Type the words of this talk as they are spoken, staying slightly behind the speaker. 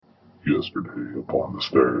Yesterday, upon the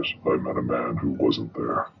stairs, I met a man who wasn't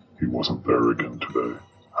there. He wasn't there again today.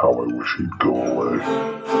 How I wish he'd go away.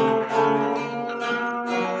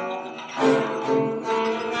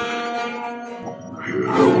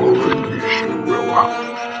 Hello, Shirella.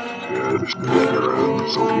 This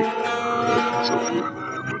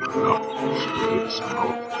is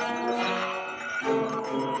Sophie.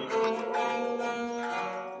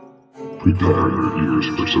 Prepare your ears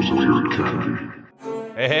for some weird candy.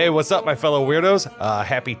 Hey, what's up, my fellow weirdos?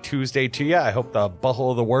 Happy Tuesday to you. I hope the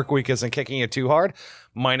butthole of the work week isn't kicking you too hard.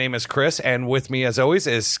 My name is Chris, and with me, as always,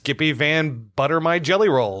 is Skippy Van Butter My Jelly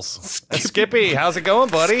Rolls. Skippy, how's it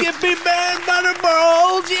going, buddy? Skippy Van Butter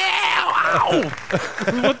Rolls, yeah! Wow!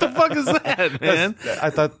 What the fuck is that, man?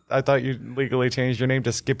 I thought you legally changed your name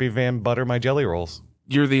to Skippy Van Butter My Jelly Rolls.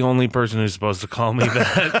 You're the only person who's supposed to call me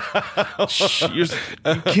that. You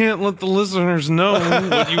can't let the listeners know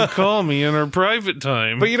what you call me in our private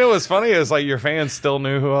time. But you know what's funny is like your fans still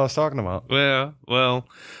knew who I was talking about. Yeah, well,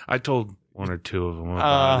 I told one or two of them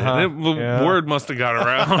about it. The word must have got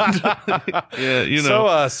around. Yeah, you know.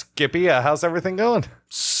 So, Skippy, how's everything going?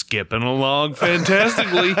 Skipping along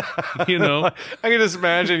fantastically, you know. I can just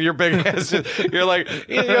imagine your big ass. You're like,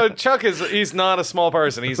 Chuck he's not a small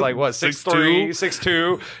person. He's like, what, 6'3",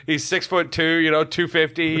 6'2". He's 6'2",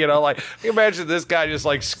 250, like, you imagine this guy just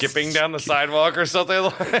like skipping down the sidewalk or something.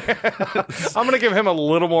 I'm going to give him a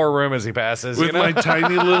little more room as he passes. With my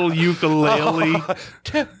tiny little ukulele.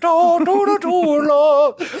 Tiptoe to the door,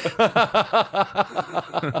 Lord.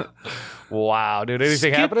 Wow, dude.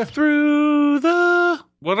 Anything happening? Through the...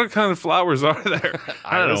 What kind of flowers are there?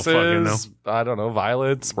 I don't fucking know. I don't know.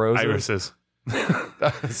 Violets, roses. Irises.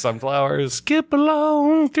 Sunflowers. Skip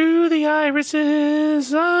along through the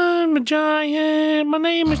irises. I'm a giant. My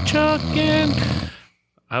name is Chuck, and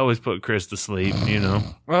I always put Chris to sleep, you know.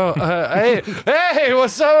 Oh, hey,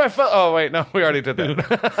 what's up? Oh, wait, no, we already did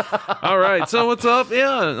that. All right, so what's up?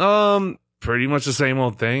 Yeah, pretty much the same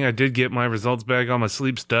old thing. I did get my results back on my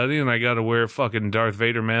sleep study, and I got to wear a fucking Darth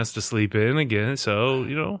Vader mask to sleep in again. So,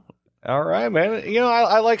 you know. All right, man.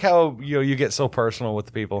 I like how you get so personal with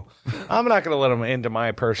the people. I'm not going to let them into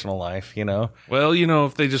my personal life, Well,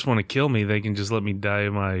 if they just want to kill me, they can just let me die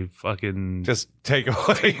in my fucking... Just take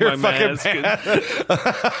away your fucking mask.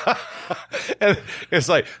 And it's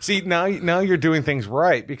like, see, now you're doing things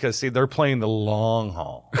right because, see, they're playing the long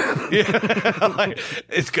haul. Like,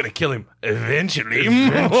 it's going to kill him eventually.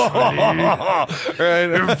 Right?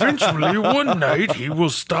 Eventually, one night, he will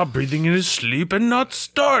stop breathing in his sleep and not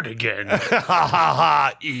start again.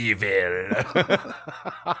 Evil.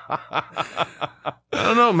 I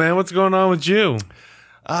don't know, man. What's going on with you?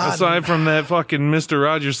 Aside from that fucking Mr.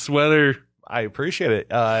 Rogers sweater. I appreciate it.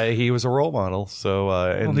 He was a role model, so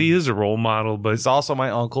well, he is a role model, but he's also my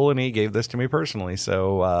uncle, and he gave this to me personally.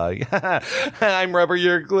 So I'm rubber,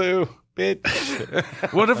 you're glue,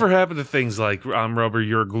 bitch. Whatever happened to things like I'm rubber,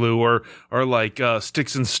 you're glue, or like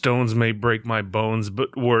sticks and stones may break my bones,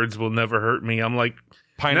 but words will never hurt me. I'm like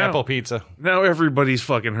pineapple pizza. Now everybody's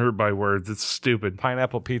fucking hurt by words. It's stupid.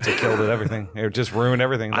 Pineapple pizza killed everything. It just ruined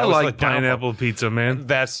everything. I like pineapple pizza, man.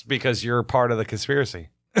 That's because you're part of the conspiracy.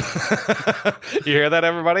 You hear that,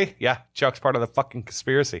 everybody? Yeah, Chuck's part of the fucking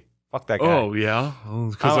conspiracy. Fuck that guy. Oh, yeah?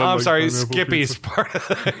 I'm sorry, Skippy's part of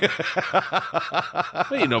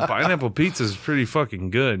Well, pineapple pizza is pretty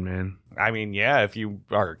fucking good, man. I mean, yeah, if you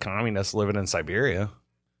are a communist living in Siberia.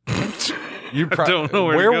 I don't know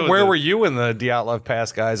where were you when the Dyatlov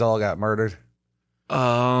Pass guys all got murdered?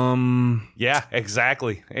 Yeah,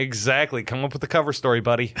 exactly. Come up with the cover story,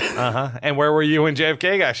 buddy. And where were you when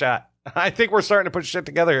JFK got shot? I think we're starting to put shit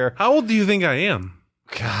together here. How old do you think I am?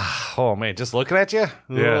 God, oh, man, just looking at you?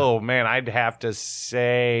 Yeah. Oh, man, I'd have to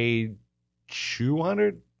say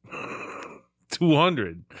 200?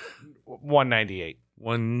 200. 198.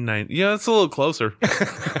 190. Yeah, it's a little closer.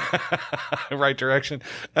 Right direction.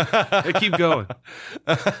 Hey, keep going.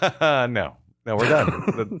 No, we're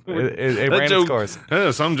done. It ran its course. Yeah,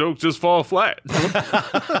 some jokes just fall flat.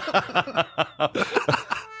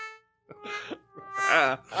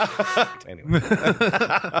 Anyway.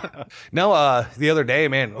 No, the other day,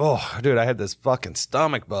 man, dude, I had this fucking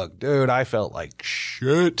stomach bug. Dude, I felt like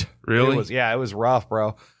shit. Really? It was rough,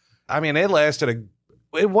 bro. I mean, it lasted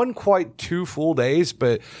it wasn't quite 2 full days,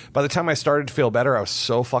 but by the time I started to feel better, I was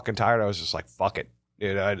so fucking tired. I was just like, fuck it.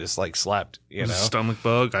 Dude, I just like slept, Stomach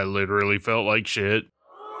bug, I literally felt like shit.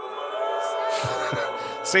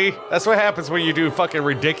 See, that's what happens when you do fucking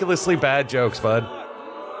ridiculously bad jokes, bud.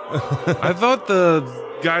 I thought the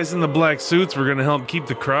guys in the black suits were going to help keep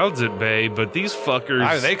the crowds at bay, but these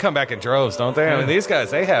fuckers... They come back in droves, don't they? I mean, these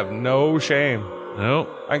guys, they have no shame.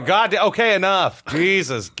 Nope. God, okay, enough.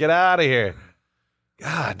 Jesus, get out of here.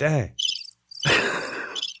 God dang.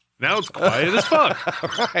 Now it's quiet as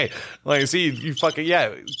fuck. Right. Like, see, you fucking,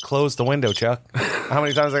 close the window, Chuck. How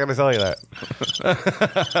many times I got to tell you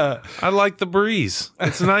that? I like the breeze.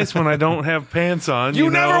 It's nice when I don't have pants on.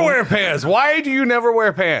 You know? never wear pants. Why do you never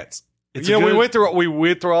wear pants? It's we went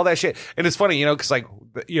through all that shit. And it's funny, because like,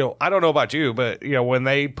 I don't know about you, but when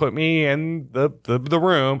they put me in the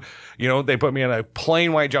room, they put me in a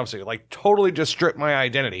plain white jumpsuit, like totally just stripped my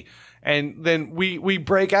identity. And then we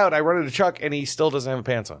break out. I run into Chuck, and he still doesn't have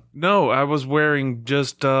pants on. No, I was wearing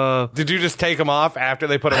just... Did you just take them off after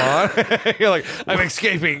they put them on? You're like, I'm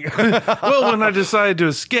escaping. Well, when I decided to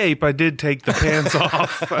escape, I did take the pants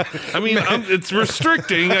off. I mean, it's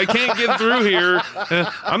restricting. I can't get through here.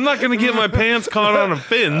 I'm not going to get my pants caught on a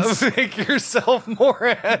fence. Make yourself more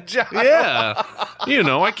agile. Yeah.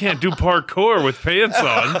 I can't do parkour with pants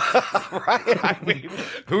on. Right? I mean,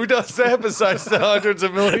 who does that besides the hundreds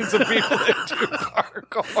of millions of people that do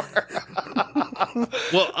parkour?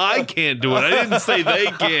 Well, I can't do it. I didn't say they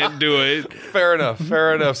can't do it. Fair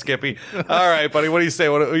enough, Skippy. All right, buddy. What do you say?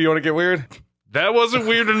 You want to get weird? That wasn't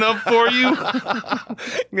weird enough for you?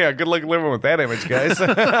 Yeah, good luck living with that image, guys.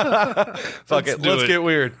 Fuck it. Let's get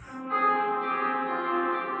weird.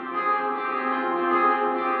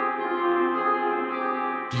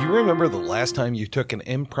 Do you remember the last time you took an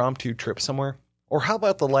impromptu trip somewhere? Or how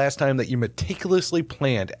about the last time that you meticulously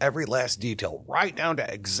planned every last detail, right down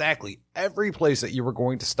to exactly every place that you were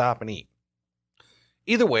going to stop and eat?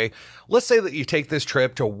 Either way, let's say that you take this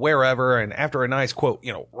trip to wherever, and after a nice, quote,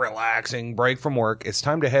 relaxing break from work, it's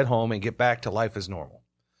time to head home and get back to life as normal.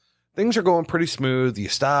 Things are going pretty smooth. You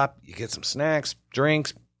stop, you get some snacks,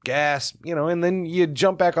 drinks, gas, and then you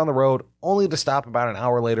jump back on the road, only to stop about an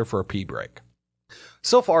hour later for a pee break.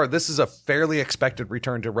 So far, this is a fairly expected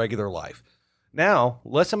return to regular life. Now,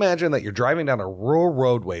 let's imagine that you're driving down a rural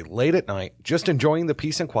roadway late at night, just enjoying the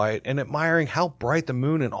peace and quiet and admiring how bright the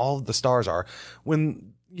moon and all of the stars are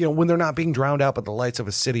when they're not being drowned out by the lights of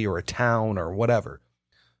a city or a town or whatever.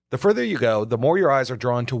 The further you go, the more your eyes are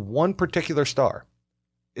drawn to one particular star.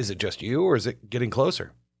 Is it just you, or is it getting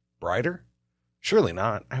closer? Brighter? Surely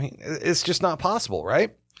not. I mean, it's just not possible,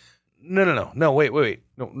 right? No, wait.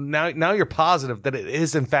 No, now you're positive that it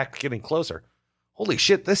is in fact getting closer. Holy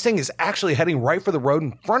shit, this thing is actually heading right for the road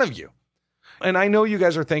in front of you. And I know you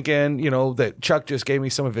guys are thinking, that Chuck just gave me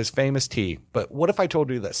some of his famous tea, but what if I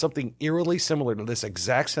told you that something eerily similar to this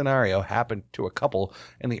exact scenario happened to a couple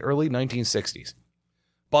in the early 1960s?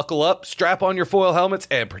 Buckle up, strap on your foil helmets,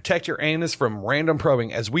 and protect your anus from random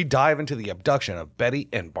probing as we dive into the abduction of Betty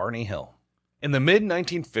and Barney Hill. In the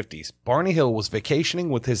mid-1950s, Barney Hill was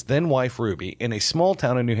vacationing with his then-wife Ruby in a small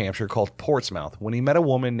town in New Hampshire called Portsmouth when he met a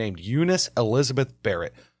woman named Eunice Elizabeth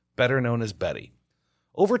Barrett, better known as Betty.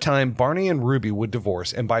 Over time, Barney and Ruby would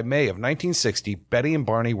divorce, and by May of 1960, Betty and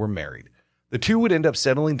Barney were married. The two would end up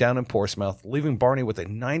settling down in Portsmouth, leaving Barney with a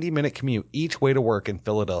 90-minute commute each way to work in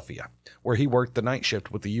Philadelphia, where he worked the night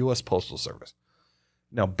shift with the U.S. Postal Service.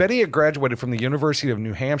 Now, Betty had graduated from the University of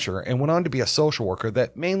New Hampshire and went on to be a social worker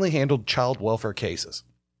that mainly handled child welfare cases.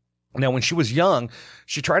 Now, when she was young,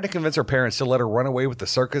 she tried to convince her parents to let her run away with the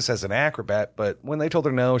circus as an acrobat, but when they told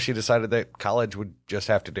her no, she decided that college would just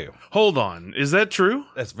have to do. Hold on. Is that true?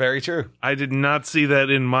 That's very true. I did not see that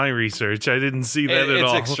in my research. I didn't see that at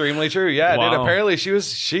all. It's extremely true. Yeah, wow. Dude, apparently she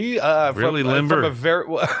really limber.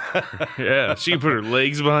 Yeah, she put her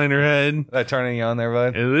legs behind her head. That turning you on there,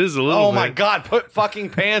 bud? It is a little bit. bit. My God, put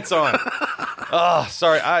fucking pants on. Oh,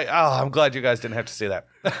 sorry. I'm glad you guys didn't have to see that.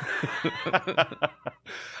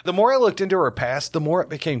 The more I looked into her past, the more it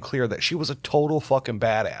became clear that she was a total fucking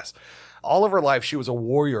badass. All of her life, she was a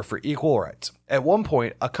warrior for equal rights. At one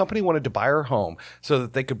point, a company wanted to buy her home so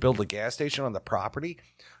that they could build a gas station on the property.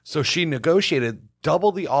 So she negotiated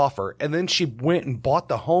double the offer, and then she went and bought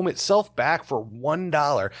the home itself back for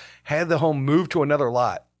 $1, had the home moved to another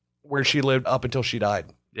lot where she lived up until she died.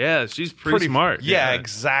 Yeah, she's pretty smart. Yeah,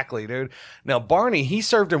 exactly, dude. Now, Barney, he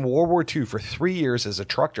served in World War II for 3 years as a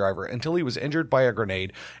truck driver until he was injured by a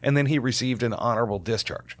grenade, and then he received an honorable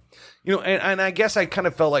discharge. And I guess I kind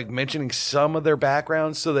of felt like mentioning some of their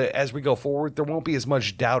backgrounds so that as we go forward, there won't be as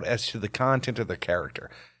much doubt as to the content of their character.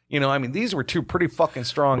 These were two pretty fucking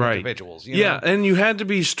strong individuals. Yeah, and you had to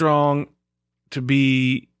be strong to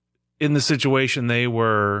be in the situation they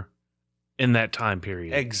were in that time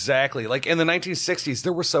period. Exactly. Like in the 1960s,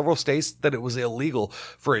 there were several states that it was illegal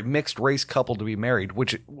for a mixed race couple to be married,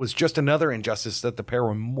 which was just another injustice that the pair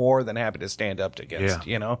were more than happy to stand up against,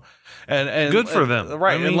 And good for them.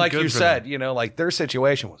 Right. And like you said, like their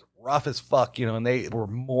situation was rough as fuck, and they were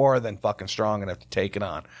more than fucking strong enough to take it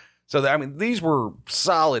on. So, I mean, these were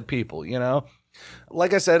solid people, you know?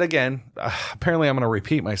 Like I said, again, apparently I'm going to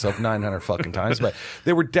repeat myself 900 fucking times, but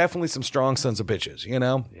they were definitely some strong sons of bitches, you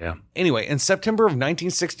know? Yeah. Anyway, in September of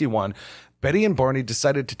 1961, Betty and Barney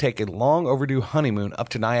decided to take a long overdue honeymoon up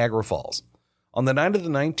to Niagara Falls. On the night of the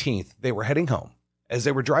 19th, they were heading home. As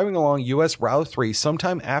they were driving along U.S. Route 3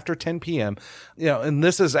 sometime after 10 p.m., you know, and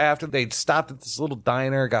this is after they'd stopped at this little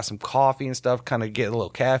diner, got some coffee and stuff, kind of get a little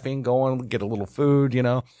caffeine going, get a little food, you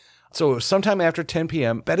know. So sometime after 10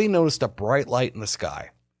 p.m., Betty noticed a bright light in the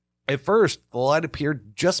sky. At first, the light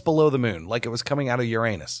appeared just below the moon, like it was coming out of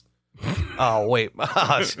Uranus. Oh, wait.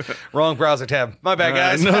 Wrong browser tab. My bad,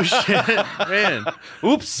 guys. No shit. Man.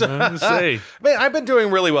 Oops. Man, I've been doing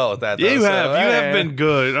really well with that, though. You have. So, You have been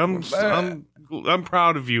good. I'm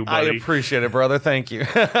proud of you, buddy. I appreciate it, brother. Thank you.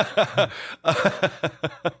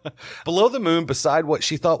 Below the moon, beside what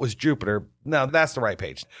she thought was Jupiter. Now, that's the right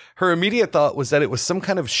page. Her immediate thought was that it was some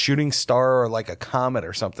kind of shooting star or like a comet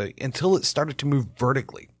or something until it started to move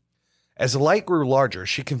vertically. As the light grew larger,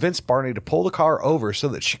 she convinced Barney to pull the car over so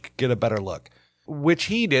that she could get a better look, which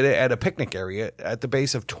he did at a picnic area at the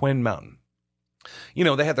base of Twin Mountain. You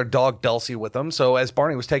know, they had their dog Dulcie with them, so as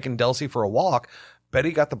Barney was taking Dulcie for a walk,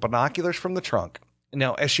 Betty got the binoculars from the trunk.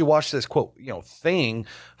 Now, as she watched this, quote, thing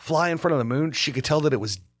fly in front of the moon, she could tell that it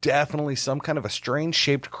was definitely some kind of a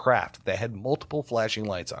strange-shaped craft that had multiple flashing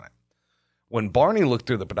lights on it. When Barney looked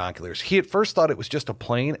through the binoculars, he at first thought it was just a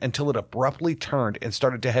plane until it abruptly turned and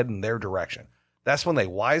started to head in their direction. That's when they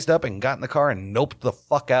wised up and got in the car and noped the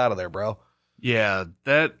fuck out of there, bro. Yeah,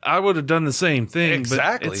 that I would have done the same thing.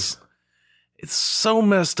 Exactly. But it's so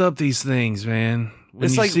messed up, these things, man. When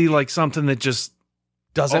It's you like- see like something that just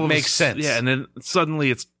Doesn't make sense. Yeah, and then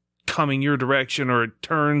suddenly it's coming your direction or it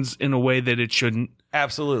turns in a way that it shouldn't.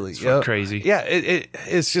 Absolutely. It's crazy. Yeah,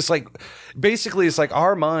 it's just like, basically it's like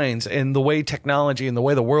our minds and the way technology and the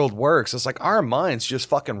way the world works, it's like our minds just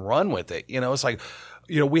fucking run with it. It's like,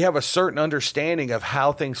 we have a certain understanding of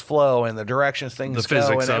how things flow and the directions things The go.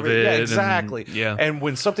 physics and of everything. it. Yeah, exactly. Yeah. And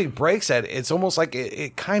when something breaks that, it's almost like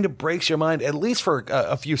it kind of breaks your mind, at least for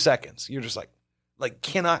a few seconds. You're just like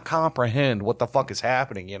cannot comprehend what the fuck is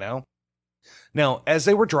happening, Now, as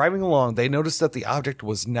they were driving along, they noticed that the object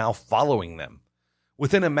was now following them.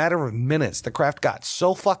 Within a matter of minutes, the craft got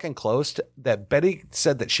so fucking close that Betty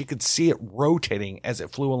said that she could see it rotating as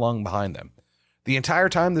it flew along behind them. The entire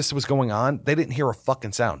time this was going on, they didn't hear a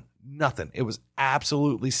fucking sound. Nothing. It was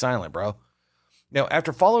absolutely silent, bro. Now,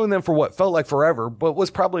 after following them for what felt like forever, but was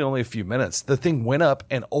probably only a few minutes, the thing went up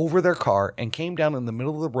and over their car and came down in the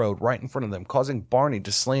middle of the road right in front of them, causing Barney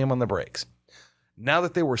to slam on the brakes. Now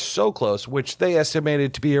that they were so close, which they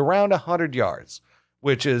estimated to be around 100 yards,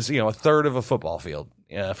 which is, a third of a football field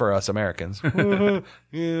for us Americans.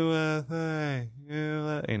 USA.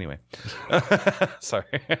 Anyway. Sorry.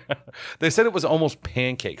 They said it was almost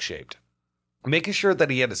pancake shaped. Making sure that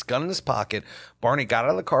he had his gun in his pocket, Barney got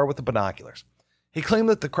out of the car with the binoculars. He claimed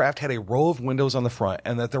that the craft had a row of windows on the front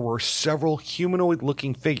and that there were several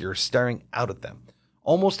humanoid-looking figures staring out at them.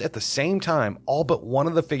 Almost at the same time, all but one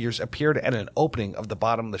of the figures appeared at an opening of the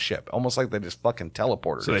bottom of the ship, almost like they just fucking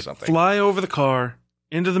teleported So or they something. fly over the car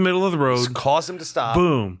into the middle of the road. Caused them to stop.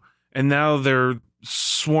 Boom. And now they're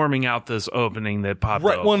swarming out this opening that popped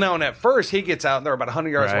Right. up. Well, now, and at first, he gets out, and they're about 100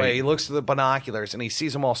 yards Right. away. He looks through the binoculars, and he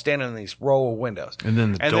sees them all standing in these row of windows. And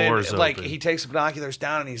then the doors open. He takes the binoculars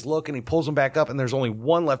down, and he's looking, he pulls them back up, and there's only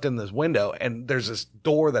one left in this window, and there's this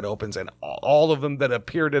door that opens, and all of them that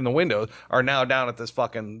appeared in the windows are now down at this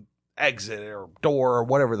fucking exit or door or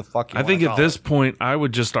whatever the fuck you I want think to at call this it. point, I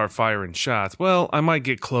would just start firing shots. Well, I might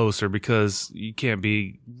get closer because you can't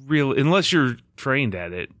be real unless you're trained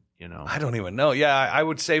at it, I don't even know. Yeah, I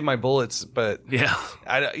would save my bullets, but Yeah.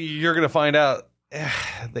 you're going to find out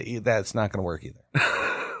that's not going to work either.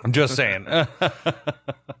 I'm just saying.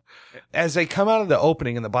 As they come out of the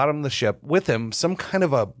opening in the bottom of the ship, with him, some kind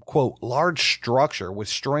of a, quote, large structure with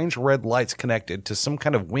strange red lights connected to some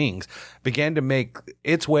kind of wings began to make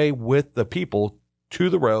its way with the people to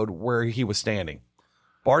the road where he was standing.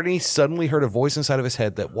 Barney suddenly heard a voice inside of his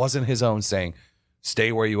head that wasn't his own saying,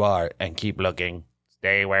 "Stay where you are and keep looking.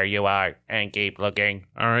 Stay where you are and keep looking."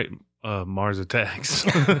 All right. Mars Attacks.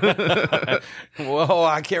 Whoa,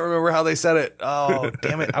 I can't remember how they said it. Oh,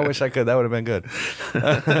 damn it. I wish I could. That would have been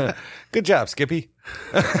good. Good job, Skippy.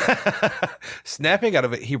 Snapping out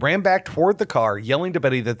of it, he ran back toward the car, yelling to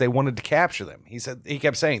Betty that they wanted to capture them. He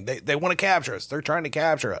kept saying, they want to capture us. They're trying to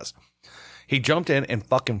capture us. He jumped in and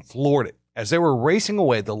fucking floored it. As they were racing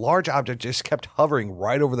away, the large object just kept hovering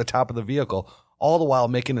right over the top of the vehicle, all the while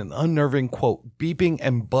making an unnerving, quote, beeping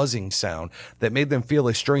and buzzing sound that made them feel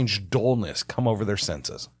a strange dullness come over their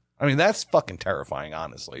senses. I mean, that's fucking terrifying,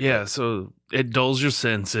 honestly. Yeah, so it dulls your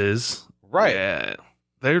senses. Right. Yeah.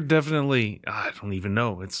 They're definitely, I don't even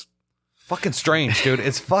know. It's fucking strange, dude.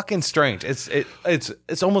 It's fucking strange.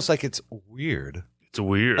 It's almost like it's weird. It's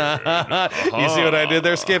weird. You see what I did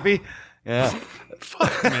there, Skippy? Yeah.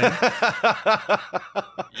 Fuck, man.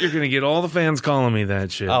 You're going to get all the fans calling me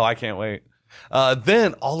that shit. Oh, I can't wait.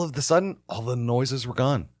 Then all of a sudden, all the noises were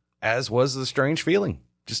gone, as was the strange feeling.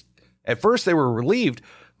 Just at first they were relieved,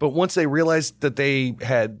 but once they realized that they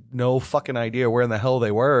had no fucking idea where in the hell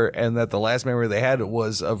they were, and that the last memory they had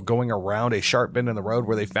was of going around a sharp bend in the road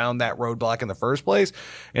where they found that roadblock in the first place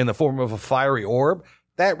in the form of a fiery orb,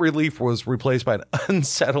 that relief was replaced by an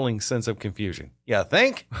unsettling sense of confusion. Yeah,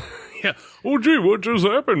 think? Yeah. Oh, gee, what just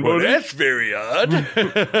happened, buddy? That's very odd.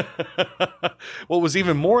 What was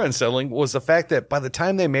even more unsettling was the fact that by the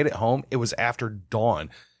time they made it home, it was after dawn,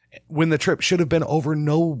 when the trip should have been over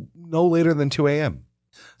no later than 2 a.m.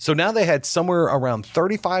 So now they had somewhere around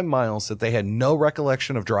 35 miles that they had no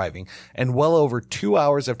recollection of driving, and well over 2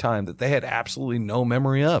 hours of time that they had absolutely no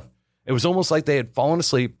memory of. It was almost like they had fallen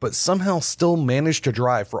asleep, but somehow still managed to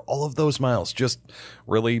drive for all of those miles, just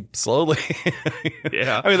really slowly.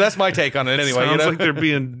 Yeah. I mean, that's my take on it anyway. Sounds you know? like they're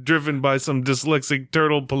being driven by some dyslexic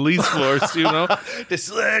turtle police force, you know?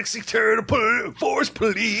 Dyslexic turtle force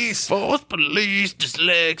police. Force police,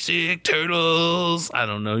 dyslexic turtles. I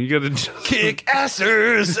don't know. You got to Kick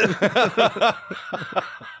assers.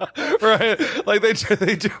 Right. Like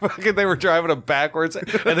they were driving them backwards and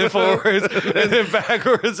then forwards and then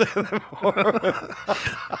backwards and then forwards.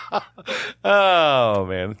 Oh,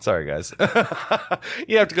 man. Sorry, guys.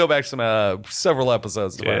 You have to go back several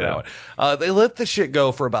episodes to find out. They let the shit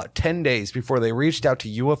go for about 10 days before they reached out to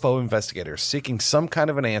UFO investigators seeking some kind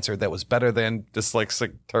of an answer that was better than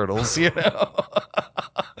dyslexic turtles, you know?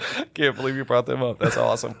 Can't believe you brought them up. That's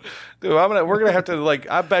awesome. Dude, we're gonna have to, like,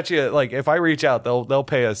 I bet you, like, if I reach out, they'll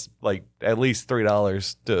pay us like at least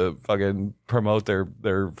 $3 to fucking promote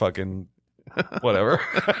their fucking whatever.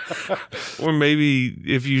 Or maybe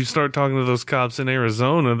if you start talking to those cops in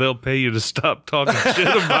Arizona, they'll pay you to stop talking shit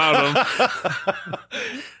about them.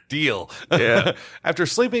 Deal. Yeah. After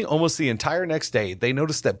sleeping almost the entire next day, they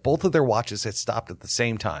noticed that both of their watches had stopped at the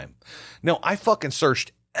same time. Now, I fucking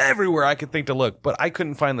searched everywhere I could think to look, but I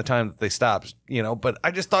couldn't find the time that they stopped, you know, but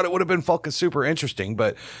I just thought it would have been fucking super interesting,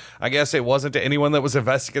 but I guess it wasn't to anyone that was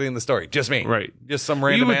investigating the story. Just me. Right. Just some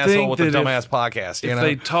random asshole with a dumbass podcast, you if know?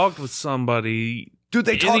 they talked with somebody... Dude,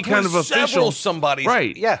 they talked kind with of several official somebodies.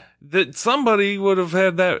 Right. Yeah. That somebody would have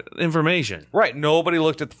had that information. Right. Nobody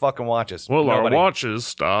looked at the fucking watches. Well, Nobody. our watches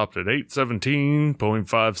stopped at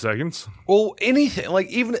 8:17.5 seconds. Well, anything, like,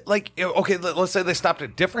 even, like, okay, let's say they stopped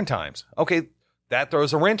at different times. Okay, that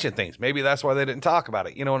throws a wrench in things. Maybe that's why they didn't talk about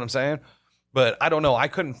it. You know what I'm saying? But I don't know. I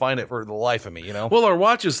couldn't find it for the life of me, you know? Well, our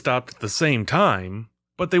watches stopped at the same time,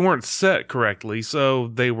 but they weren't set correctly, so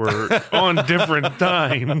they were on different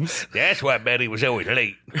times. That's why Betty was always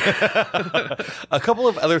late. A couple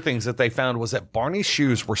of other things that they found was that Barney's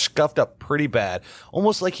shoes were scuffed up pretty bad,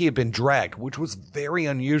 almost like he had been dragged, which was very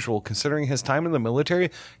unusual considering his time in the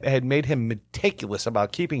military had made him meticulous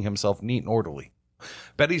about keeping himself neat and orderly.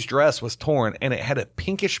 Betty's dress was torn and it had a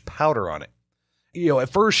pinkish powder on it. You know,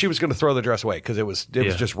 at first she was going to throw the dress away because it was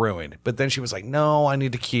just ruined. But then she was like, no, I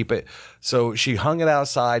need to keep it. So she hung it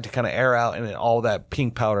outside to kind of air out, and then all that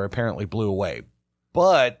pink powder apparently blew away.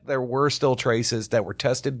 But there were still traces that were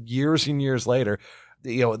tested years and years later.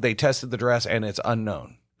 You know, they tested the dress and it's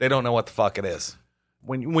unknown. They don't know what the fuck it is.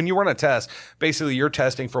 When you run a test, basically you're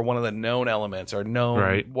testing for one of the known elements or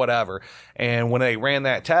known whatever. And when they ran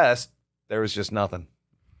that test, there was just nothing.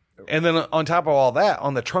 And then on top of all that,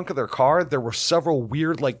 on the trunk of their car, there were several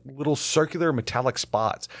weird, like, little circular metallic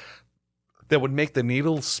spots that would make the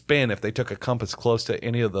needle spin if they took a compass close to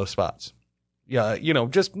any of those spots. Yeah, you know,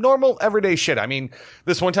 just normal, everyday shit. I mean,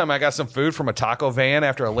 this one time I got some food from a taco van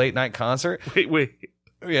after a late night concert. Wait.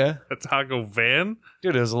 Yeah. A taco van?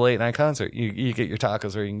 Dude, it was a late night concert. You get your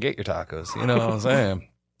tacos or you can get your tacos. You know what I'm saying?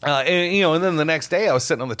 And, you know, and then the next day I was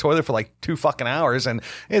sitting on the toilet for like 2 fucking hours and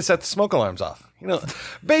it set the smoke alarms off. You know,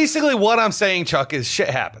 basically what I'm saying, Chuck, is shit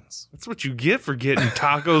happens. That's what you get for getting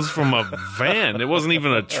tacos from a van. It wasn't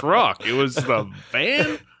even a truck. It was the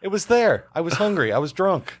van. It was there. I was hungry. I was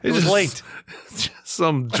drunk. It was late. Just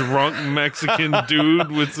some drunk Mexican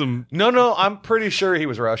dude with some... No, I'm pretty sure he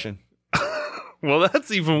was Russian. Well, that's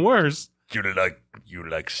even worse. You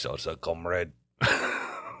like salsa, comrade?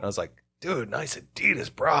 I was like, dude, nice Adidas,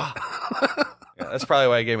 brah. Yeah, that's probably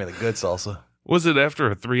why he gave me the good salsa. Was it after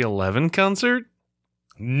a 311 concert?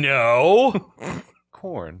 No.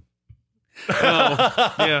 Corn.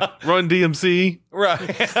 Yeah, Run DMC.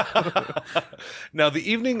 Right. Now, the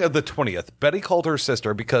evening of the 20th, Betty called her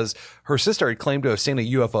sister because her sister had claimed to have seen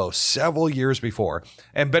a UFO several years before,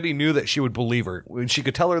 and Betty knew that she would believe her when she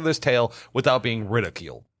could tell her this tale without being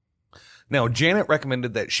ridiculed. Now, Janet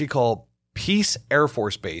recommended that she call Peace Air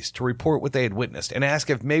Force Base to report what they had witnessed and ask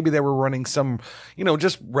if maybe they were running some,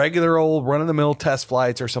 just regular old run-of-the-mill test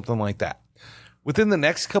flights or something like that. Within the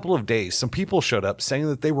next couple of days, some people showed up saying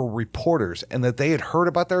that they were reporters and that they had heard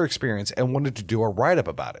about their experience and wanted to do a write-up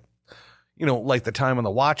about it. Like the time on the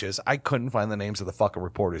watches, I couldn't find the names of the fucking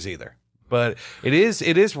reporters either. But it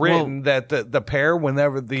is written that the pair,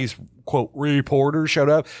 whenever these, quote, reporters showed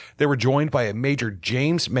up, they were joined by a Major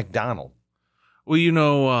James McDonald. Well,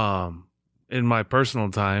 in my personal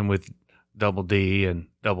time with Double D and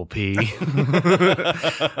Double P,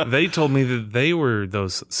 they told me that they were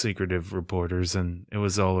those secretive reporters and it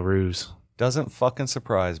was all a ruse. Doesn't fucking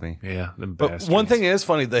surprise me. Yeah, but one thing is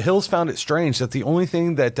funny. The Hills found it strange that the only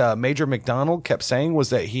thing that Major McDonald kept saying was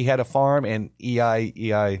that he had a farm and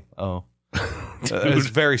E-I-E-I-O. It's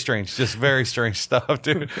very strange. Just very strange stuff,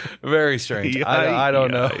 dude. Very strange. I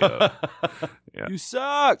don't know. Yeah. You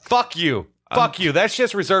suck. Fuck you. Fuck you. That's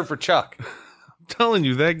just reserved for Chuck. I'm telling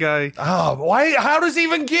you, that guy. Oh, why? How does he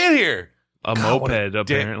even get here? A moped,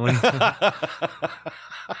 apparently.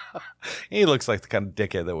 He looks like the kind of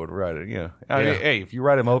dickhead that would ride it. I mean, hey, if you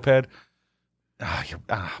ride a moped,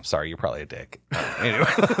 I'm sorry, you're probably a dick. Anyway,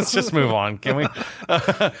 let's just move on, can we?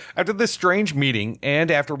 After this strange meeting and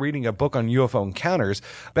after reading a book on UFO encounters,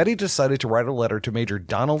 Betty decided to write a letter to Major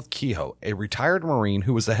Donald Kehoe, a retired Marine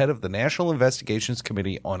who was the head of the National Investigations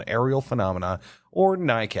Committee on Aerial Phenomena, or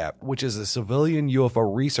NICAP, which is a civilian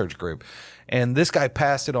UFO research group. And this guy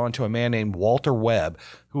passed it on to a man named Walter Webb,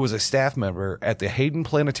 who was a staff member at the Hayden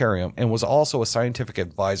Planetarium and was also a scientific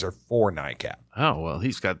advisor for NICAP. Oh, well,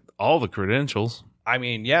 he's got all the credentials. I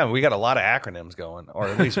mean, yeah, we got a lot of acronyms going, or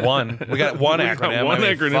at least one. We got one acronym. One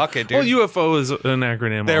acronym. Fuck it, dude. Well, UFO is an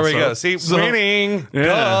acronym. There also. we go. See, winning.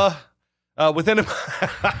 Yeah. Within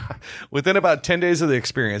about 10 days of the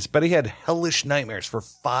experience, Betty had hellish nightmares for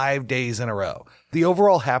 5 days in a row. The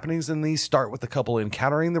overall happenings in these start with the couple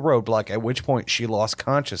encountering the roadblock, at which point she lost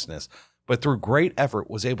consciousness, but through great effort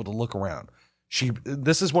was able to look around.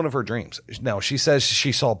 This is one of her dreams. Now, she says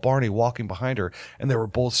she saw Barney walking behind her, and they were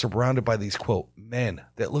both surrounded by these, quote, men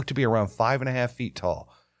that looked to be around 5.5 feet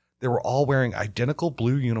tall. They were all wearing identical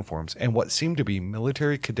blue uniforms and what seemed to be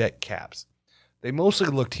military cadet caps. They mostly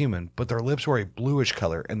looked human, but their lips were a bluish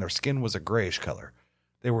color and their skin was a grayish color.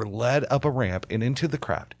 They were led up a ramp and into the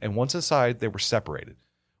craft, and once inside, they were separated.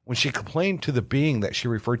 When she complained to the being that she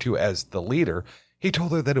referred to as the leader, he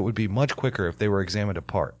told her that it would be much quicker if they were examined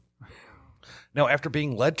apart. Now, after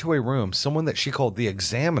being led to a room, someone that she called the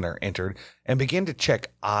examiner entered and began to check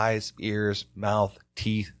eyes, ears, mouth,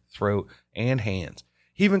 teeth, throat, and hands.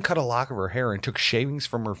 He even cut a lock of her hair and took shavings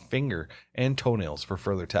from her finger and toenails for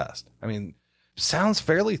further test. I mean, sounds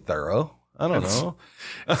fairly thorough. I don't know.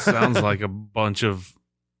 It sounds like a bunch of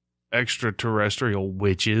extraterrestrial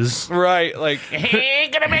witches. Right, like, Hey,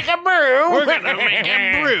 gonna make a brew. We're gonna make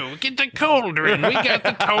a brew. Get the cauldron. We got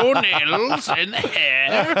the toenails and the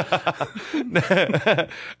hair.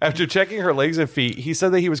 After checking her legs and feet, he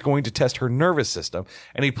said that he was going to test her nervous system,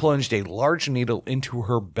 and he plunged a large needle into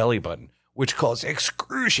her belly button, which caused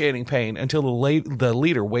excruciating pain until the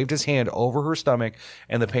leader waved his hand over her stomach,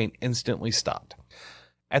 and the pain instantly stopped.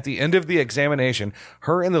 At the end of the examination,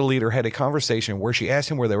 her and the leader had a conversation where she asked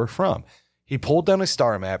him where they were from. He pulled down a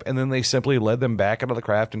star map, and then they simply led them back out of the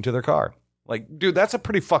craft into their car. Like, dude, that's a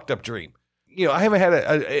pretty fucked up dream. I haven't had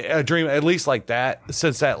a dream at least like that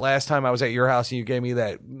since that last time I was at your house and you gave me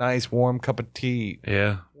that nice warm cup of tea.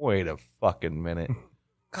 Yeah. Wait a fucking minute.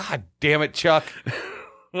 God damn it, Chuck.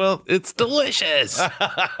 Well, it's delicious.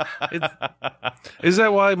 Is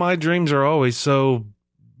that why my dreams are always so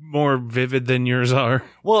more vivid than yours are?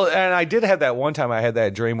 Well, and I did have that one time I had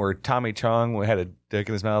that dream where Tommy Chong had a dick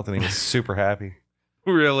in his mouth and he was super happy.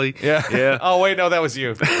 Really? Yeah. Yeah. Oh, wait, no, that was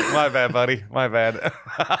you. My bad, buddy. My bad.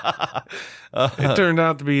 It turned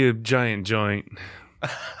out to be a giant joint.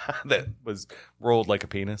 That was rolled like a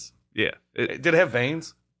penis. Yeah. Did it have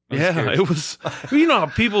veins? Yeah, it was. You know how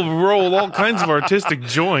people roll all kinds of artistic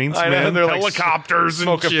joints, I know, man. they're like helicopters and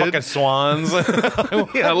smoking shit. fucking swans.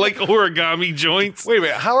 Yeah, like origami joints. Wait a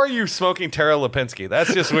minute. How are you smoking Tara Lipinski?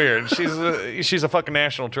 That's just weird. She's a fucking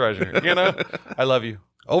national treasure. I love you.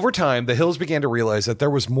 Over time, the Hills began to realize that there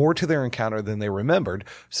was more to their encounter than they remembered,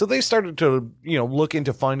 so they started to, look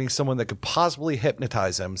into finding someone that could possibly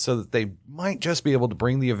hypnotize them so that they might just be able to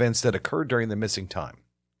bring the events that occurred during the missing time.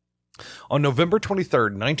 On November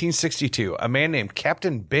 23rd, 1962, a man named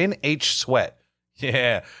Captain Ben H. Sweat.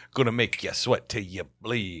 Yeah, gonna make you sweat till you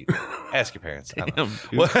bleed. Ask your parents. I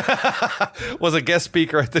don't know. Was a guest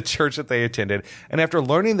speaker at the church that they attended. And after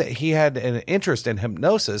learning that he had an interest in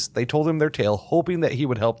hypnosis, they told him their tale, hoping that he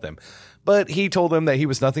would help them. But he told them that he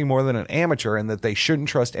was nothing more than an amateur and that they shouldn't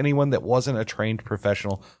trust anyone that wasn't a trained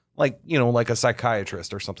professional, like a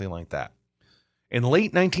psychiatrist or something like that. In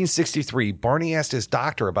late 1963, Barney asked his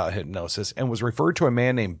doctor about hypnosis and was referred to a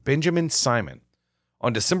man named Benjamin Simon.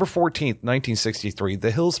 On December 14th, 1963, the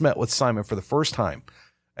Hills met with Simon for the first time.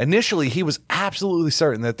 Initially, he was absolutely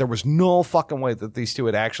certain that there was no fucking way that these two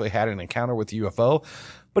had actually had an encounter with the UFO,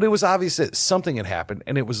 but it was obvious that something had happened,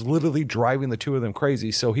 and it was literally driving the two of them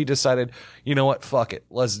crazy, so he decided, you know what, fuck it,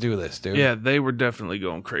 let's do this, dude. Yeah, they were definitely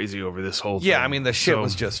going crazy over this whole thing. Yeah, I mean, the shit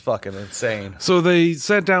was just fucking insane. So they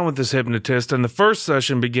sat down with this hypnotist, and the first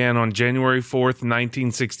session began on January 4th,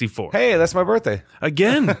 1964. Hey, that's my birthday.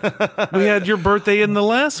 Again, we had your birthday in the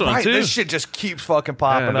last one, Right, too. this shit just keeps fucking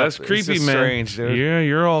popping up. That's creepy, it's just man. Strange, dude. Yeah,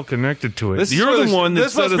 you're all connected to it. This You're is the one that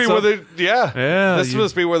this must be where the This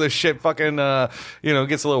must be where the shit fucking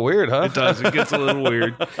gets a little weird, huh? It does. It gets a little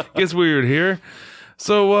weird. Gets weird here.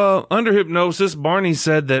 So under hypnosis, Barney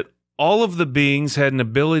said that all of the beings had an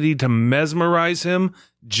ability to mesmerize him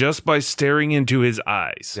just by staring into his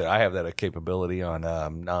eyes. Yeah, I have that capability on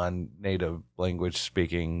non-native language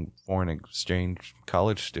speaking foreign exchange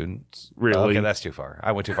college students. Really? Okay, that's too far.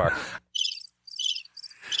 I went too far.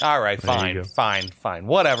 All right, There you fine.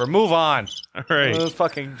 Whatever. Move on. All right.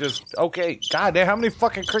 Fucking just okay. God damn, how many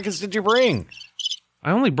fucking crickets did you bring? I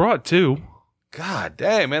only brought 2. God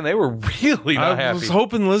damn, man, they were really not I happy. was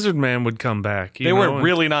hoping Lizard Man would come back. They were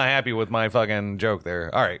really not happy with my fucking joke there.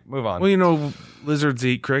 All right, move on. Well, lizards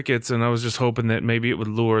eat crickets, and I was just hoping that maybe it would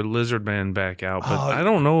lure Lizard Man back out. But I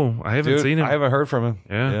don't know. I haven't seen him. I haven't heard from him.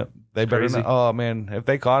 Yeah. They better Crazy. not. Oh, man, if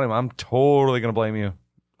they caught him, I'm totally going to blame you.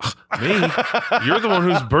 Me? You're the one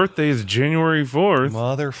whose birthday is January 4th.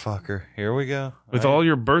 Motherfucker. Here we go. With all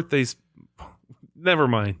your birthdays. Never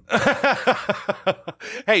mind.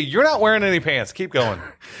 Hey, you're not wearing any pants. Keep going.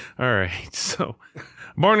 All right. So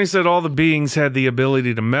Barney said all the beings had the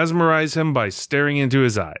ability to mesmerize him by staring into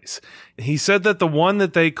his eyes. He said that the one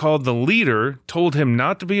that they called the leader told him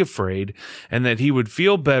not to be afraid and that he would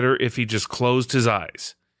feel better if he just closed his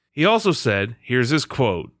eyes. He also said, here's his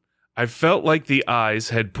quote, "I felt like the eyes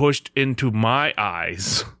had pushed into my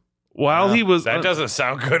eyes." While he was... That doesn't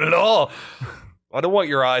sound good at all. I don't want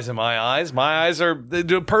your eyes in my eyes. My eyes are they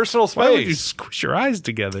do personal space. Why would you squish your eyes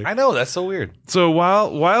together? I know, that's so weird. So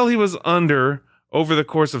while he was under, over the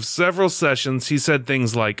course of several sessions, he said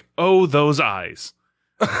things like, "Oh, those eyes."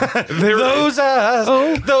 Those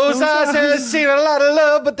eyes have seen a lot of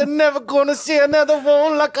love, but they're never gonna see another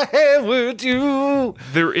one like I have with you.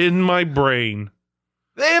 They're in my brain.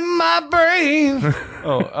 In my brain.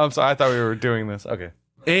 Oh, I'm sorry. I thought we were doing this. Okay.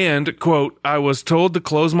 And, quote, "I was told to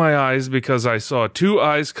close my eyes because I saw 2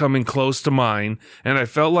 eyes coming close to mine, and I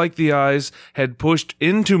felt like the eyes had pushed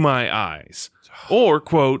into my eyes." Or,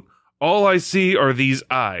 quote, "All I see are these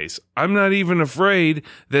eyes. I'm not even afraid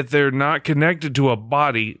that they're not connected to a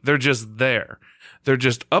body. They're just there. They're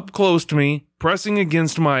just up close to me, pressing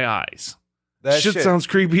against my eyes." That shit sounds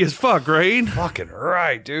creepy as fuck, right? fucking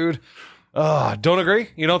right, dude. Don't agree?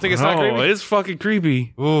 You don't think it's not No, creepy? it's fucking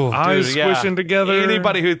creepy. Ooh, Eyes dude, yeah. squishing together.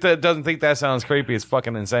 Anybody who doesn't think that sounds creepy is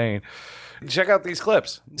fucking insane. Check out these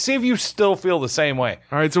clips. See if you still feel the same way.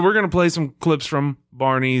 All right, so we're going to play some clips from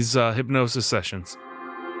Barney's hypnosis sessions.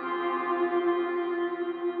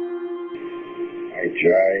 I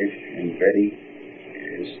drive, and Betty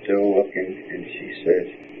is still looking, and she says,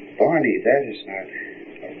 "Barney, that is not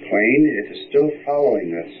a plane. It is still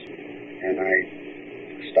following us." And I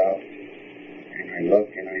stop, and I look,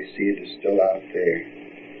 and I see it is still out there,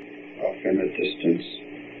 off in the distance.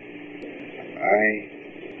 I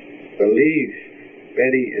believe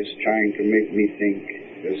Betty is trying to make me think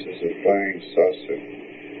this is a flying saucer.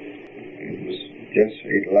 It was just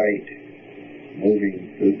a light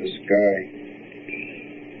moving through the sky,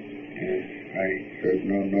 and I heard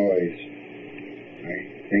no noise. I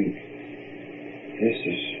think, this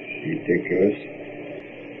is ridiculous.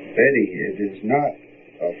 Betty, it is not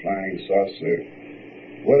a flying saucer.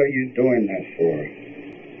 What are you doing that for?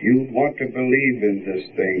 You want to believe in this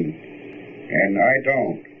thing, and I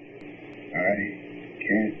don't. I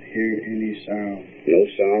can't hear any sound. No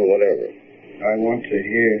sound, whatever. I want to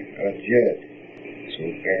hear a jet so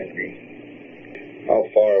badly. How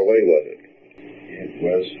far away was it? It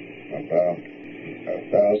was about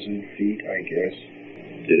 1,000 feet, I guess.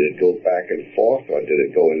 Did it go back and forth, or did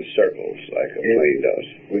it go in circles like a plane does?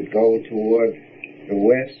 It would go toward the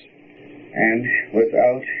west, And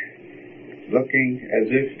without looking as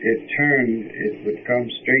if it turned, it would come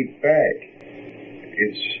straight back.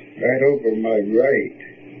 It's right over my right.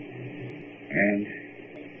 And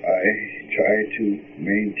I try to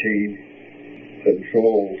maintain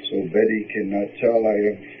control so Betty cannot tell I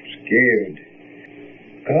am scared.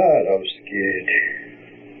 God, I'm scared.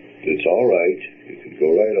 It's all right. You can go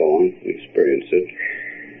right on, experience it.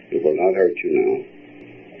 It will not hurt you now.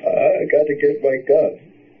 I got to get my gun.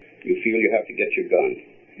 You feel you have to get your gun.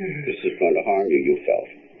 This is going to harm you, you felt.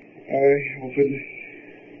 I open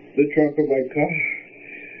the trunk of my car,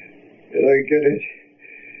 and I get it.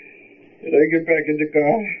 And I get back in the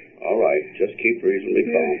car. All right, just keep reasonably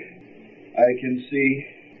calm. I can see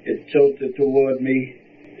it tilted toward me.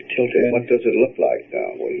 Tilted? What does it look like now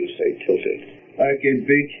when you say tilted? Like a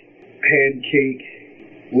big pancake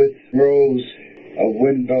with rows of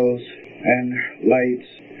windows and lights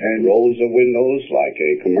and rows of windows like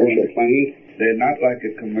a commercial plane? They're not like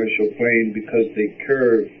a commercial plane because they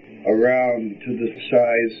curve around to the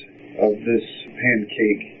size of this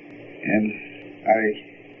pancake. And I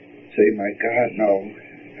say, my God, no.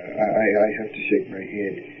 I have to shake my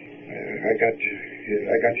head. I got to,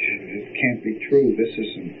 it can't be true. This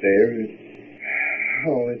isn't there.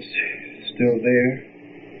 It's still there.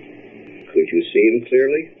 Could you see him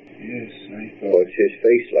clearly? Yes, I thought. What's his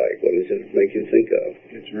face like? What does it make you think of?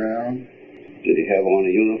 It's round. Did he have on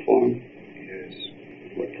a uniform? Yes.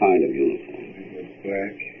 What kind of uniform? It was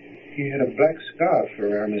black. He had a black scarf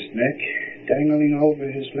around his neck, dangling over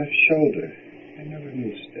his left shoulder. I never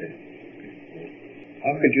noticed that before.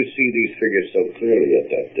 How could you see these figures so clearly at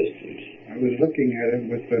that distance? I was looking at him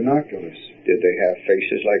with binoculars. Did they have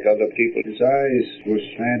faces like other people? His eyes were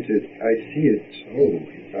slanted. I see it so.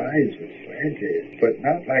 His eyes were slanted, but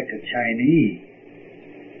not like a Chinese.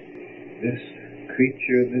 This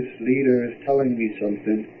creature, this leader is telling me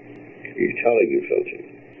something. He's telling you something.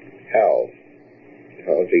 How?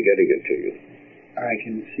 How is he getting it to you? I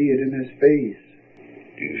can see it in his face.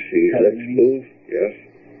 Do you see his lips move? Yes?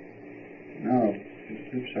 No, his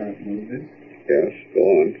lips aren't moving. Yes, go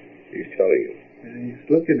on. He's telling you. And he's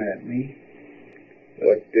looking at me.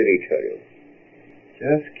 What did he tell you?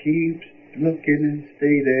 Just keep looking and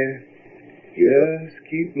stay there. Just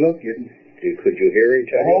keep looking. Could you hear him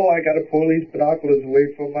tell you? Oh, I got to pull these binoculars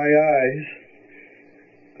away from my eyes.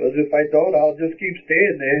 Because if I don't, I'll just keep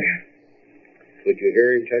staying there. Could you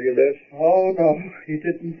hear him tell you this? Oh, no, he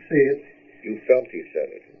didn't say it. You felt he said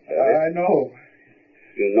it. I know.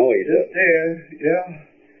 You know he said it. Just there, yeah.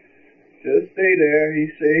 Just stay there,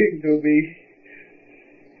 he's saying to me.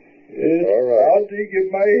 All right. I'll dig in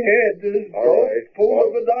my head. Just pull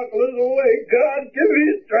the binoculars away. God, give me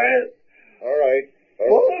strength. All right.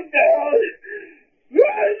 Pull them down.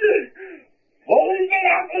 Pull these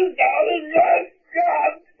binoculars down and run.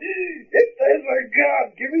 God. It says, my God,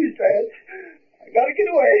 give me strength. I gotta get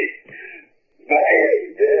away.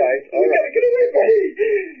 Babe. All right. You gotta get away,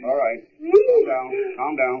 babe. All right. Calm down.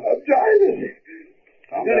 Calm down. I'm driving.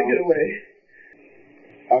 Calm I gotta down. get away.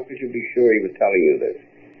 How could you be sure he was telling you this?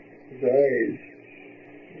 His eyes.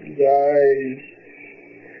 His eyes.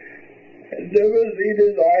 I've never seen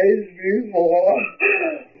his eyes before.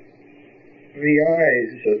 The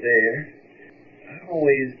eyes are there.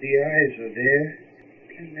 Always the eyes are there.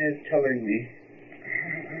 And they're telling me,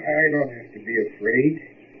 I don't have to be afraid.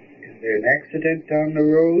 Is there an accident down the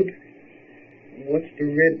road? What's the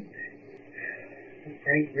red? The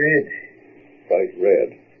bright red. Bright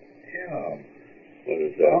red. Yeah. What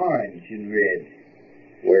is that? Orange and red.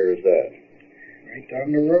 Where is that? Right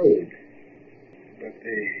down the road. But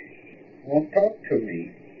they won't talk to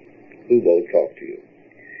me. Who won't talk to you?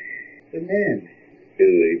 The men. In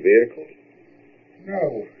the vehicle?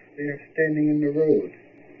 No, they're standing in the road.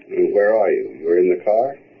 And where are you? You're in the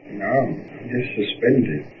car? No, I'm just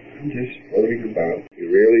suspended. I'm just floating about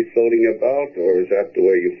You really floating about, or is that the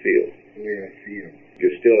way you feel? the way I feel.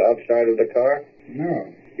 You're still outside of the car?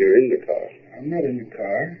 No, You're in the car. I'm not in the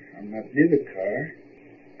car. I'm not near the car.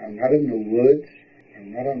 I'm not in the woods.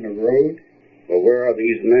 I'm not on the road. Well, where are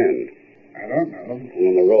these men I don't know.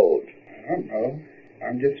 on the road? I don't know.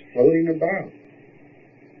 I'm just floating about.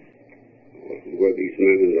 Who were these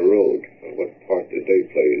men in the road? What part did they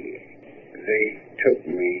play in this? They took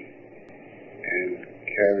me and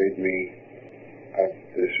carried me up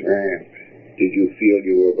this ramp. Did you feel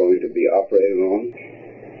you were going to be operated on?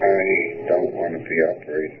 I don't want to be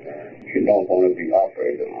operated on. You don't want to be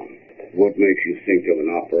operated on. What makes you think of an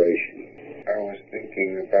operation? I was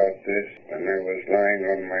thinking about this when I was lying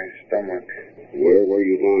on my stomach. Where were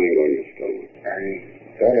you lying on your stomach? I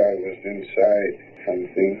thought I was inside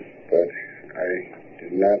something, but I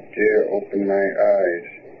did not dare open my eyes.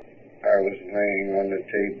 I was laying on the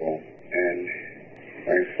table, and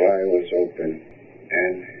my fly was open,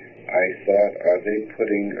 and I thought, are they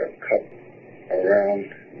putting a cup around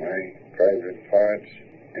my private parts?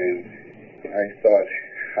 And I thought,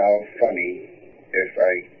 how funny, if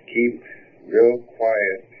I keep real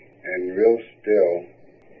quiet and real still,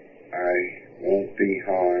 I won't be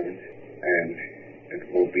harmed, and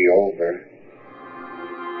it will be over.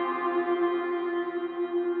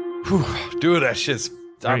 Whew, dude, that shit's,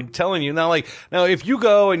 I'm telling you now, now if you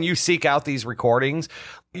go and you seek out these recordings,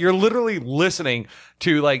 you're literally listening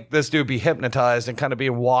to this dude be hypnotized and kind of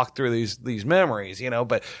being walked through these memories,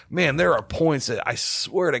 but man, there are points that I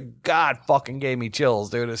swear to God fucking gave me chills,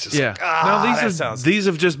 dude. It's just these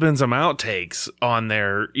have just been some outtakes on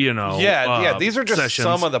their, these are just sessions.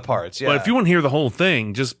 Some of the parts. Yeah. But if you want to hear the whole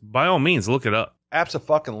thing, just by all means look it up.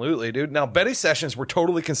 Abso-fucking-lutely, dude. Now, Betty's sessions were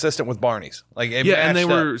totally consistent with Barney's. And they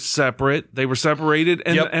were separate. They were separated.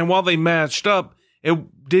 And while they matched up, it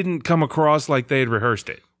didn't come across like they had rehearsed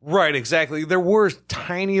it. Right, exactly. There were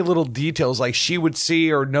tiny little details, like she would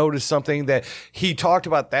see or notice something that he talked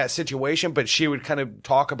about that situation, but she would kind of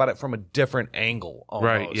talk about it from a different angle almost,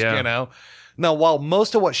 right, yeah. Now, while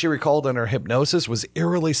most of what she recalled in her hypnosis was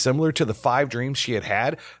eerily similar to the 5 dreams she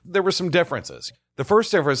had, there were some differences. The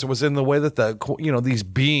first difference was in the way that these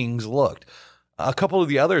beings looked. A couple of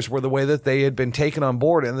the others were the way that they had been taken on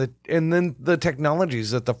board and then the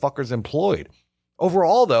technologies that the fuckers employed.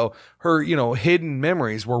 Overall, though, her, hidden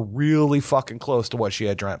memories were really fucking close to what she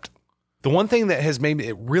had dreamt. The one thing that has made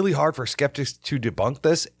it really hard for skeptics to debunk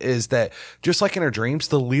this is that just like in her dreams,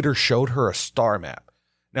 the leader showed her a star map.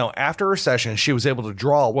 Now, after her session, she was able to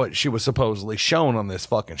draw what she was supposedly shown on this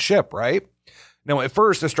fucking ship, right? Now, at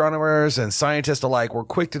first, astronomers and scientists alike were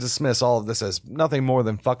quick to dismiss all of this as nothing more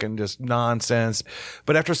than fucking just nonsense.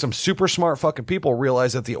 But after some super smart fucking people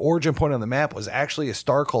realized that the origin point on the map was actually a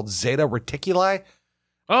star called Zeta Reticuli.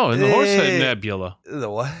 Oh, in the Horsehead Nebula. The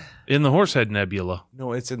what? In the Horsehead Nebula.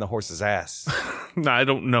 No, it's in the horse's ass. I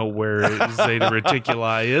don't know where Zeta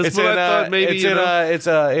Reticuli is, but I thought maybe it's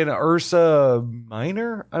in Ursa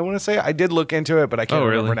Minor, I want to say. I did look into it, but I can't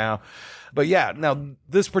remember now. But yeah, now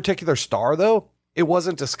this particular star, though, it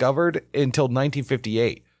wasn't discovered until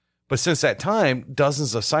 1958. But since that time,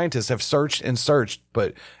 dozens of scientists have searched and searched.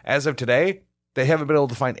 But as of today, they haven't been able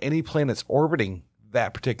to find any planets orbiting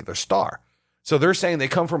that particular star. So they're saying they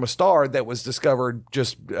come from a star that was discovered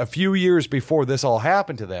just a few years before this all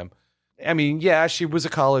happened to them. I mean, yeah, she was a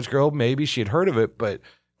college girl. Maybe she had heard of it, but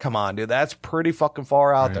come on, dude, that's pretty fucking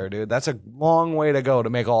far out there, dude. That's a long way to go to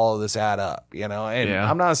make all of this add up, And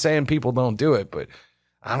I'm not saying people don't do it, but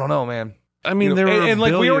I don't know, man. I mean, there are and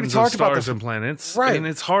like we already talked about stars and planets, right? And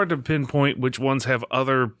it's hard to pinpoint which ones have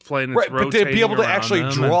other planets, right? But to be able to actually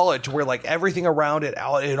draw them it to where everything around it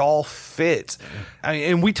all fits. I mean,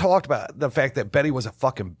 and we talked about the fact that Betty was a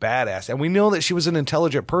fucking badass, and we know that she was an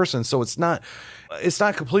intelligent person, so it's not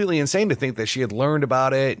completely insane to think that she had learned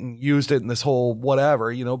about it and used it in this whole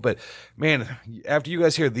whatever, But man, after you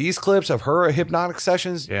guys hear these clips of her hypnotic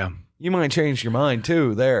sessions, you might change your mind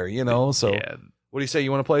too. There, So. Yeah. What do you say?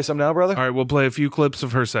 You want to play some now, brother? All right, we'll play a few clips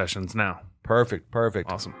of her sessions now. Perfect.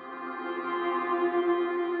 Awesome.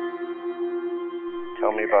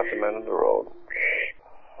 Tell me about the men on the road.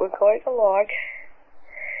 We're going along,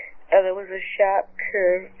 and there was a sharp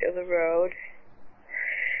curve in the road.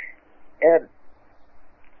 And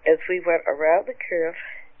as we went around the curve,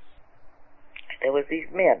 there was these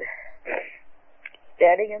men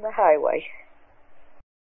standing in the highway.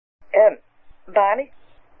 And Bonnie,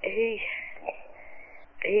 he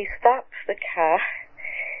stops the car,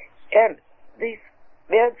 and these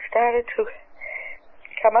men started to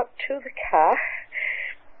come up to the car.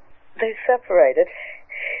 They separated.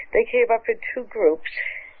 They came up in 2 groups.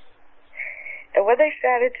 And when they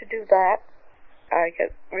started to do that, I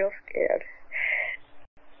got real scared.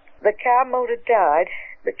 The car motor died.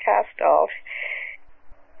 The car stalled.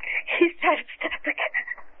 He started to start the car.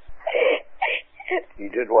 You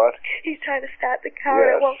did what? He's trying to start the car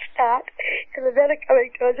and it won't start. And the men are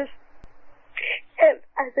coming towards us. And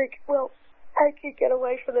I think, well, I can get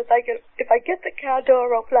away from this. If I get the car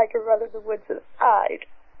door open, I can run in the woods and hide.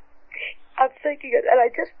 I'm thinking it, and I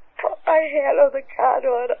just put my hand on the car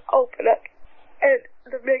door and open it. And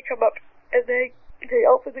the men come up, and they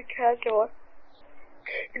open the car door.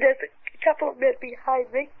 And there's a couple of men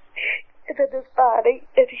behind me. And then there's Bonnie,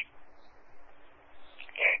 and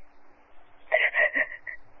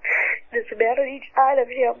there's a man on each side of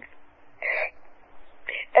him.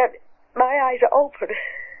 And my eyes are open.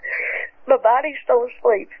 My body's still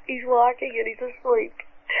asleep. He's walking and he's asleep.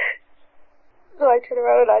 So I turn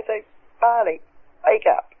around and I say, Bonnie, wake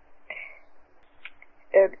up.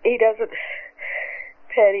 and he doesn't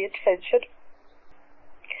pay any attention.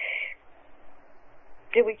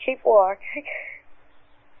 And we keep walking,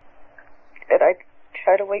 and I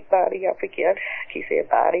try to wake Bonnie up again. I keep saying,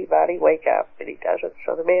 Bonnie, Bonnie, wake up, and he doesn't.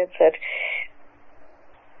 So the man said,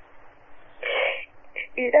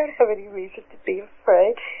 you don't have any reason to be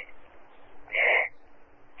afraid.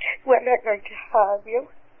 We're not going to harm you.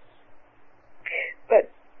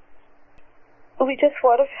 But we just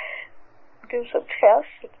want to do some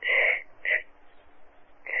tests.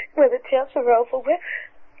 When the tests are over with,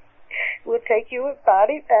 we'll take you and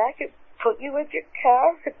Bonnie back and put you in your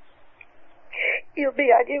car, and you'll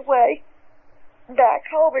be on your way back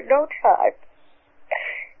home in no time.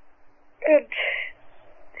 And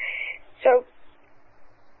so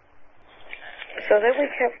then we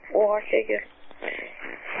kept walking, and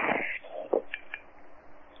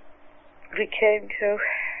we came to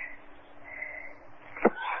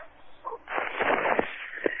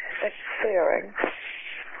a clearing.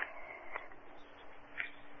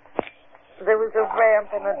 There was a ramp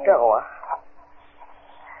and a door.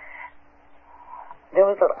 There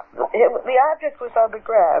was the object was on the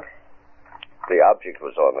ground. The object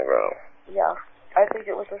was on the ground. Yeah, I think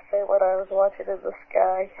it was the same one I was watching in the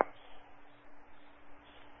sky.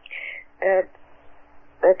 And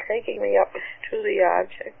they're taking me up to the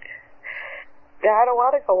object. Now, I don't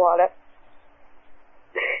want to go on it.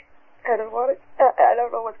 I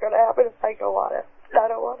don't know what's going to happen if I go on it. I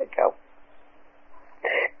don't want to go.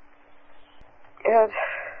 And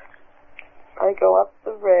I go up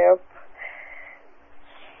the ramp,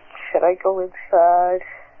 and I go inside,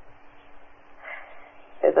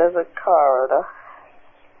 and there's a corridor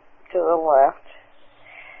to the left.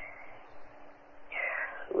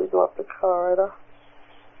 We go up the corridor,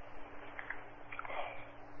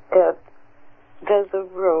 and there's a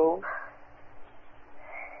room,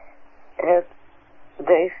 and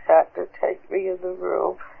they start to take me in the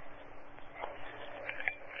room.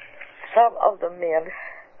 Some of the men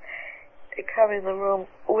come in the room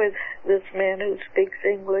with this man who speaks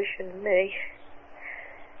English and me.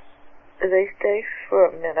 They stay for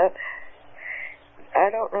a minute. I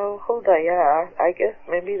don't know who they are. I guess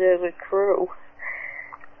maybe they're the crew.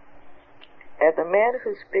 And the man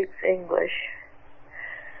who speaks English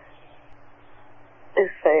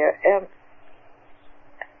is there, and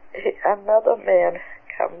another man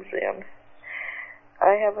comes in.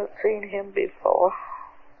 I haven't seen him before.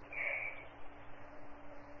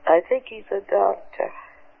 I think he's a doctor.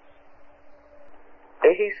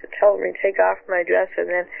 He used to tell me to take off my dress,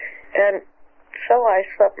 and so I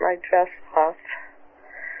swept my dress off.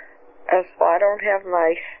 And so I don't have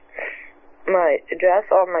my dress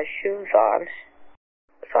or my shoes on.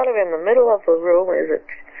 Sort of in the middle of the room is a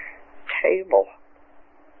table,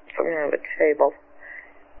 some kind of a table.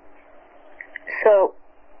 So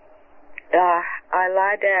I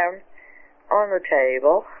lie down on the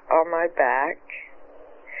table on my back,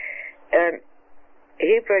 and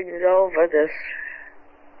he brings over this,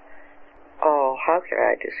 how can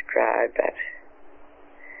I describe it?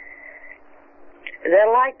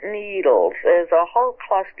 They're like needles. There's a whole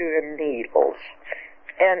cluster of needles,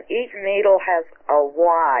 and each needle has a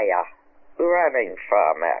wire running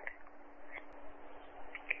from it.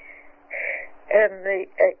 And the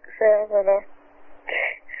examiner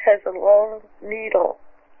has a long needle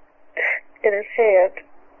in his hand,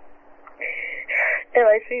 and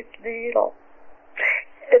I see the needle,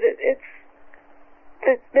 and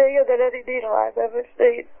it's bigger than any needle I've ever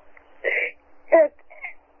seen. And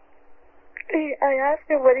I asked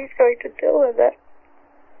him what he's going to do with it,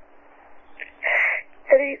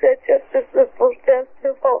 and he said just a simple test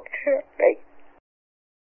to won't hurt me.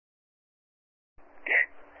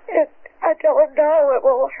 And I tell him, no, it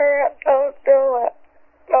won't hurt, don't do it,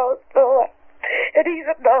 don't do it. And he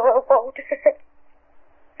said, no, it won't hurt.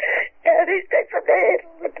 And he sticks a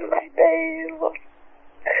needle into my navel,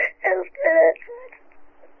 and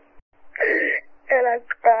and I'm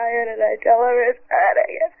crying, and I tell him it's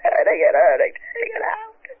hurting, take it out.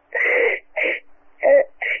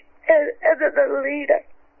 And then the leader,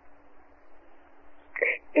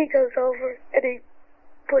 he goes over and he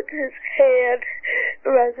puts his hand,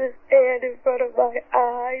 runs his hand in front of my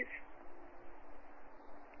eyes,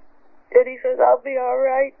 and he says, I'll be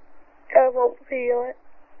alright, I won't feel it.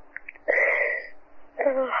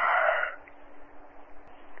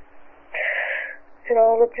 And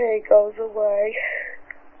all the pain goes away.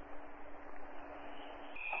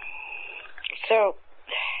 So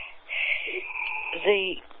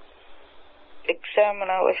the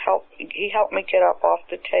examiner he helped me get up off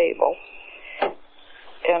the table,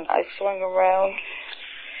 and I swung around,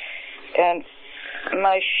 and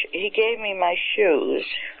he gave me my shoes,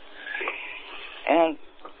 and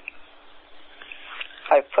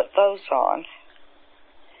I put those on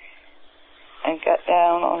and got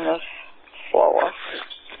down on the floor,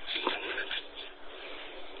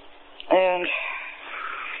 and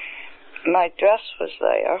my dress was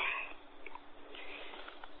there,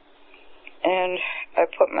 and I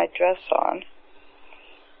put my dress on,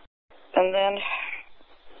 and then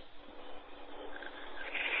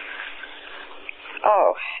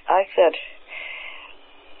I said,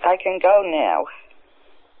 I can go now.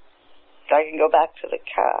 I can go back to the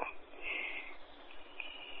car.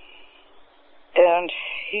 And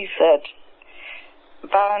he said,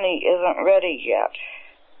 Barney isn't ready yet.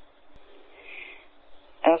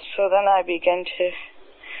 And so then I began to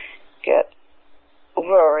get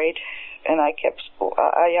worried, and I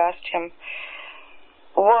asked him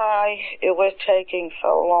why it was taking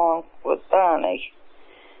so long with Barney.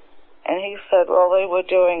 And he said, well, they were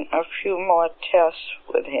doing a few more tests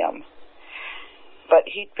with him, but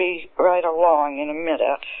he'd be right along in a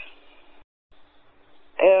minute.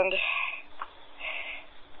 And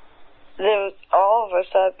there was all of a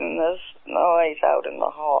sudden this noise out in the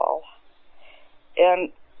hall, and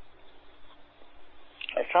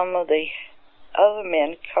some of the other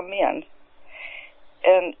men come in,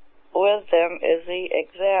 and with them is the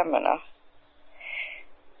examiner.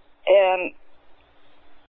 And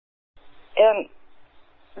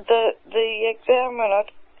the examiner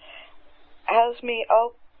has me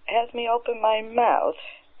open my mouth,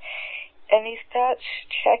 and he starts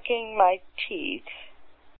checking my teeth.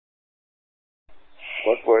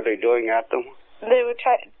 What were they doing at them? They were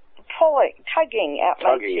tugging at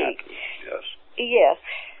my teeth. At them, yes. Yes.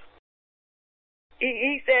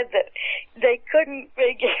 He said that they couldn't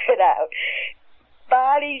figure it out.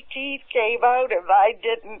 Barney's teeth came out and I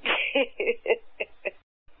didn't.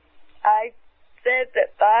 I said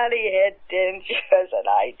that Barney had dentures and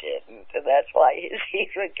I didn't, and that's why his teeth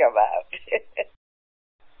would come out.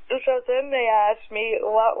 So then they asked me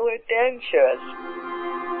what were dentures.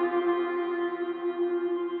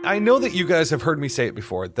 I know that you guys have heard me say it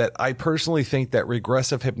before, that I personally think that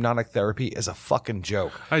regressive hypnotic therapy is a fucking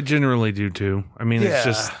joke. I generally do too. I mean, it's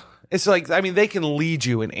just... It's like, I mean, they can lead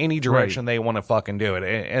you in any direction they want to fucking do it.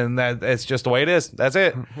 And that's just the way it is. That's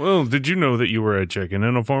it. Well, did you know that you were a chicken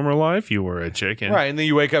in a former life? You were a chicken. Right. And then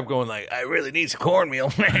you wake up going like, I really need some cornmeal.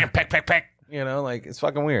 Peck, peck, peck. You know, like, it's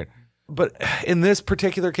fucking weird. But in this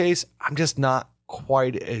particular case, I'm just not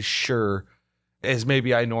quite as sure as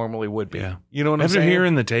maybe I normally would be. Yeah. You know what I'm saying? After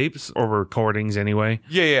hearing the tapes or recordings anyway.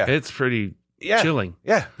 Yeah. It's pretty chilling.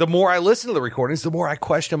 Yeah. The more I listen to the recordings, the more I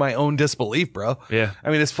question my own disbelief, bro. Yeah.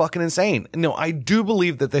 I mean, it's fucking insane. No, I do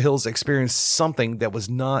believe that the Hills experienced something that was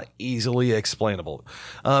not easily explainable.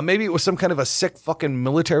 Maybe it was some kind of a sick fucking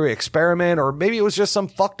military experiment, or maybe it was just some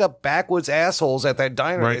fucked up backwoods assholes at that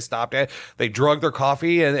diner they stopped at. They drugged their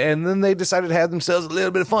coffee and then they decided to have themselves a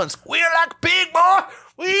little bit of fun. Squeal like a pig, boy.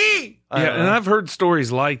 Wee! Yeah, and I've heard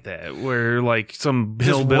stories like that where like some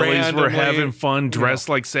hillbillies were having fun dressed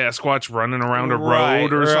like Sasquatch running around a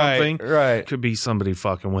road or something. Right. Could be somebody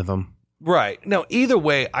fucking with them. Right. Now, either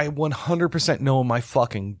way, I 100% know in my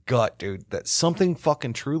fucking gut, dude, that something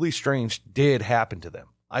fucking truly strange did happen to them.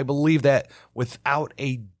 I believe that without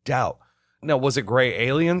a doubt. Now, was it gray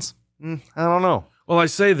aliens? I don't know. Well, I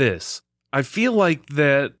say this. I feel like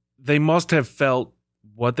that they must have felt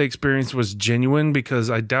what they experienced was genuine,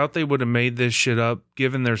 because I doubt they would have made this shit up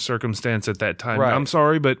given their circumstance at that time. Right. I'm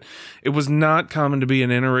sorry, but it was not common to be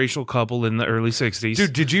an interracial couple in the early 60s.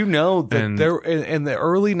 Dude, did you know that there in the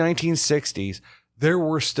early 1960s, there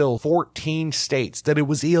were still 14 states that it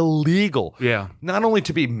was illegal not only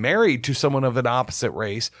to be married to someone of an opposite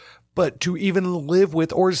race, but to even live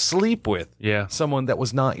with or sleep with someone that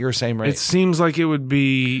was not your same race. It seems like it would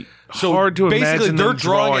be hard to imagine they're them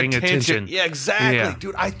drawing attention. Yeah, exactly.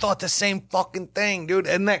 Dude, I thought the same fucking thing, dude.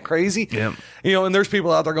 Isn't that crazy? Yeah. You know, and there's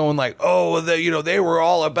people out there going like, oh, they were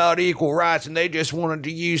all about equal rights and they just wanted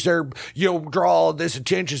to use their, draw all this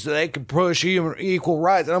attention so they could push equal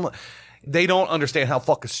rights. And I'm like, they don't understand how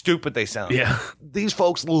fucking stupid they sound. Yeah. These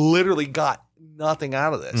folks literally got nothing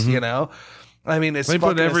out of this, you know? I mean, they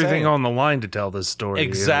put everything on the line to tell this story.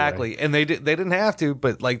 Exactly. And they didn't have to,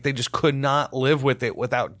 but like they just could not live with it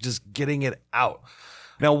without just getting it out.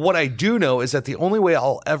 Now, what I do know is that the only way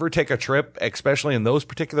I'll ever take a trip, especially in those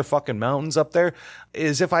particular fucking mountains up there,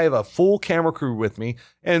 is if I have a full camera crew with me.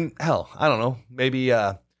 And hell, I don't know, maybe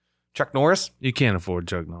Chuck Norris. You can't afford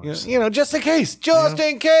Chuck Norris. Just in case,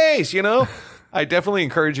 in case, I definitely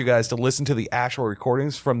encourage you guys to listen to the actual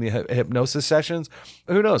recordings from the hypnosis sessions.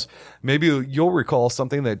 Who knows? Maybe you'll recall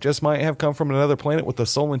something that just might have come from another planet with the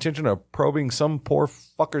sole intention of probing some poor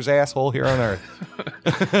fucker's asshole here on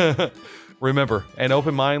Earth. Remember, an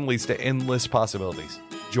open mind leads to endless possibilities.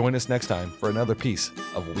 Join us next time for another piece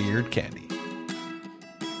of weird candy.